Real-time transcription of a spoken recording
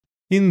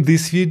In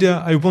this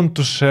video, I want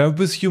to share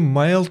with you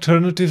my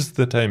alternatives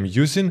that I'm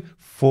using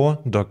for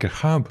Docker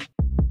Hub.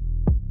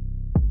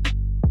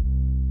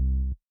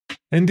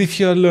 And if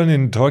you are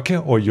learning Docker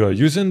or you are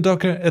using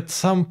Docker, at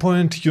some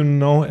point you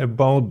know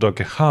about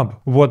Docker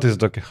Hub. What is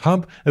Docker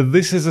Hub?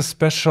 This is a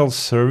special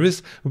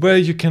service where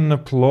you can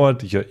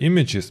upload your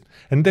images.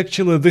 And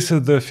actually this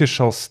is the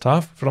official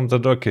stuff from the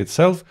Docker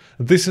itself.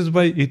 This is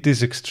why it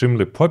is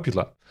extremely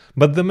popular.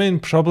 But the main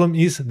problem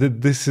is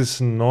that this is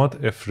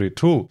not a free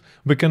tool.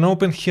 We can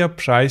open here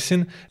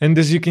pricing, and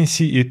as you can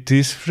see it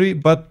is free,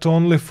 but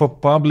only for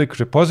public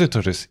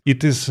repositories.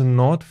 It is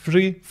not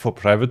free for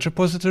private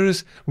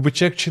repositories,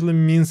 which actually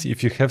means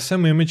if you have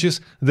some images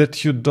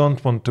that you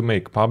don't want to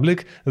make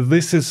public,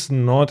 this is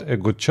not a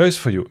good choice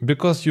for you,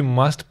 because you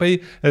must pay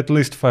at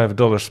least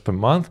 $5 per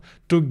month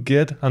to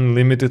get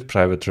unlimited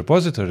private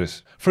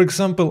repositories. For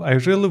example, I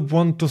really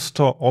want to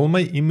store all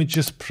my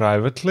images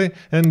privately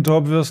and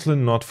obviously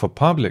not for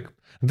public.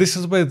 This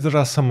is why there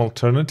are some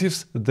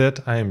alternatives that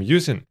I am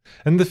using.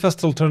 And the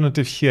first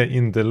alternative here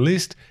in the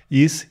list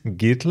is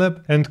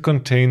Gitlab and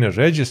Container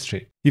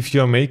Registry. If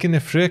you are making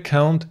a free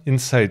account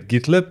inside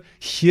Gitlab,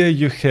 here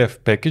you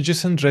have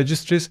packages and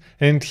registries,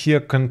 and here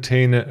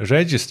Container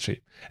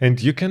Registry.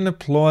 And you can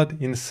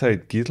upload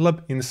inside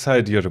Gitlab,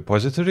 inside your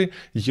repository,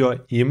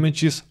 your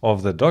images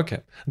of the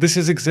Docker. This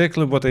is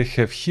exactly what I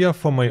have here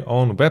for my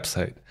own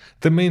website.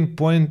 The main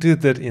point is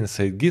that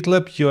inside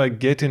Gitlab you are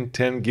getting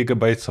 10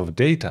 gigabytes of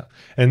data,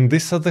 and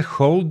these are the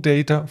whole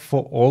data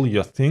for all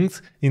your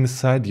things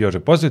inside your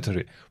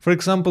repository. For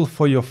example,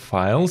 for your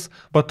files,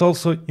 but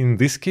also in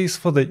this case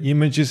for the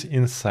images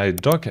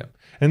inside Docker.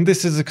 And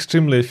this is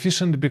extremely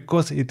efficient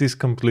because it is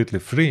completely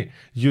free.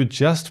 You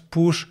just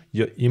push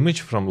your image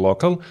from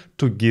local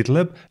to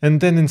Gitlab, and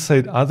then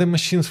inside other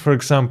machines, for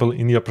example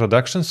in your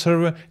production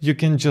server, you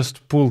can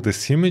just pull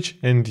this image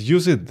and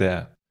use it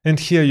there. And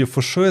here you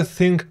for sure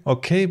think,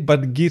 okay,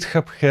 but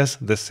GitHub has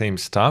the same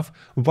stuff,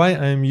 why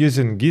I am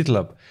using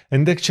Gitlab?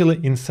 And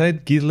actually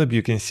inside Gitlab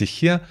you can see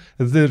here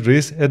there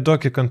is a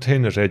Docker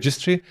Container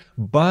Registry,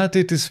 but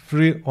it is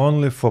free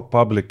only for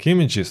public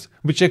images,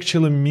 which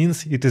actually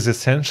means it is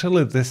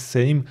essentially the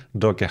same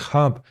Docker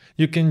Hub.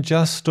 You can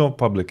just store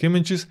public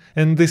images,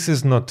 and this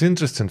is not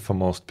interesting for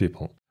most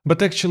people.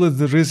 But actually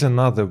there is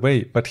another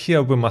way, but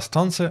here we must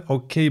answer,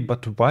 okay,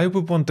 but why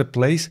we want a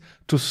place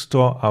to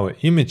store our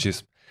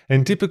images?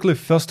 And typically,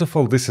 first of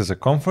all, this is a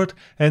comfort,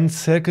 and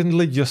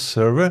secondly, your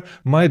server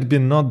might be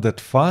not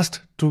that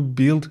fast to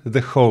build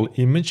the whole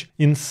image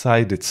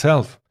inside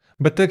itself.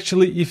 But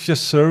actually, if your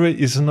server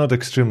is not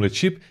extremely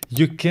cheap,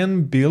 you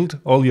can build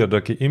all your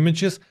Docker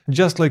images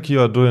just like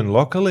you are doing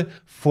locally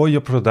for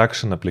your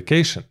production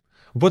application.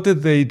 What is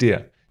the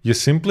idea? You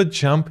simply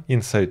jump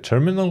inside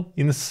terminal,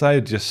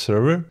 inside your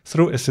server,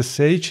 through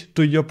SSH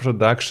to your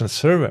production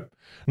server.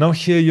 Now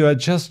here you are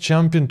just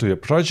jumping to your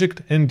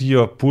project and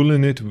you are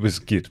pulling it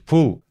with git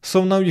pull.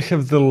 So now you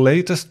have the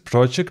latest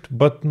project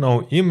but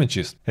no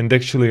images. And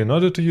actually in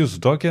order to use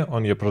Docker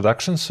on your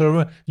production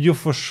server, you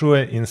for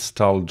sure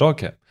install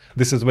Docker.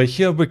 This is why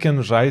here we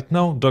can write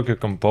now docker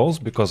compose,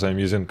 because I'm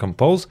using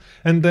compose,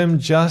 and I'm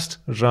just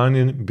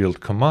running build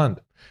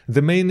command.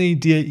 The main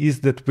idea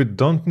is that we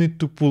don't need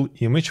to pull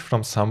image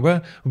from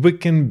somewhere, we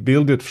can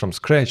build it from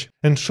scratch.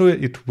 And sure,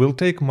 it will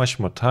take much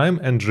more time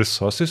and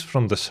resources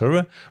from the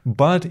server,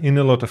 but in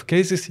a lot of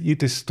cases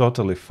it is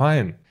totally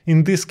fine.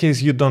 In this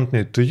case, you don't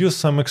need to use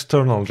some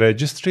external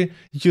registry,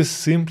 you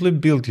simply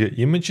build your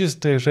images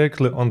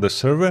directly on the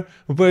server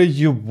where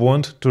you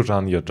want to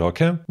run your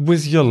Docker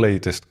with your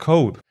latest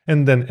code.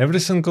 And then every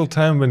single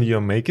time when you're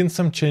making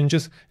some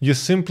changes, you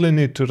simply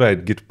need to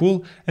write git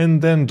pull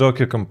and then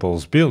docker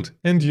compose build,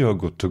 and you're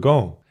good to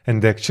go.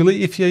 And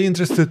actually, if you're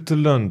interested to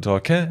learn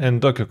Docker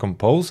and Docker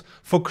Compose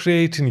for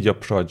creating your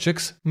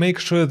projects, make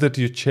sure that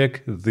you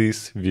check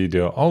this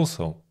video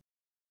also.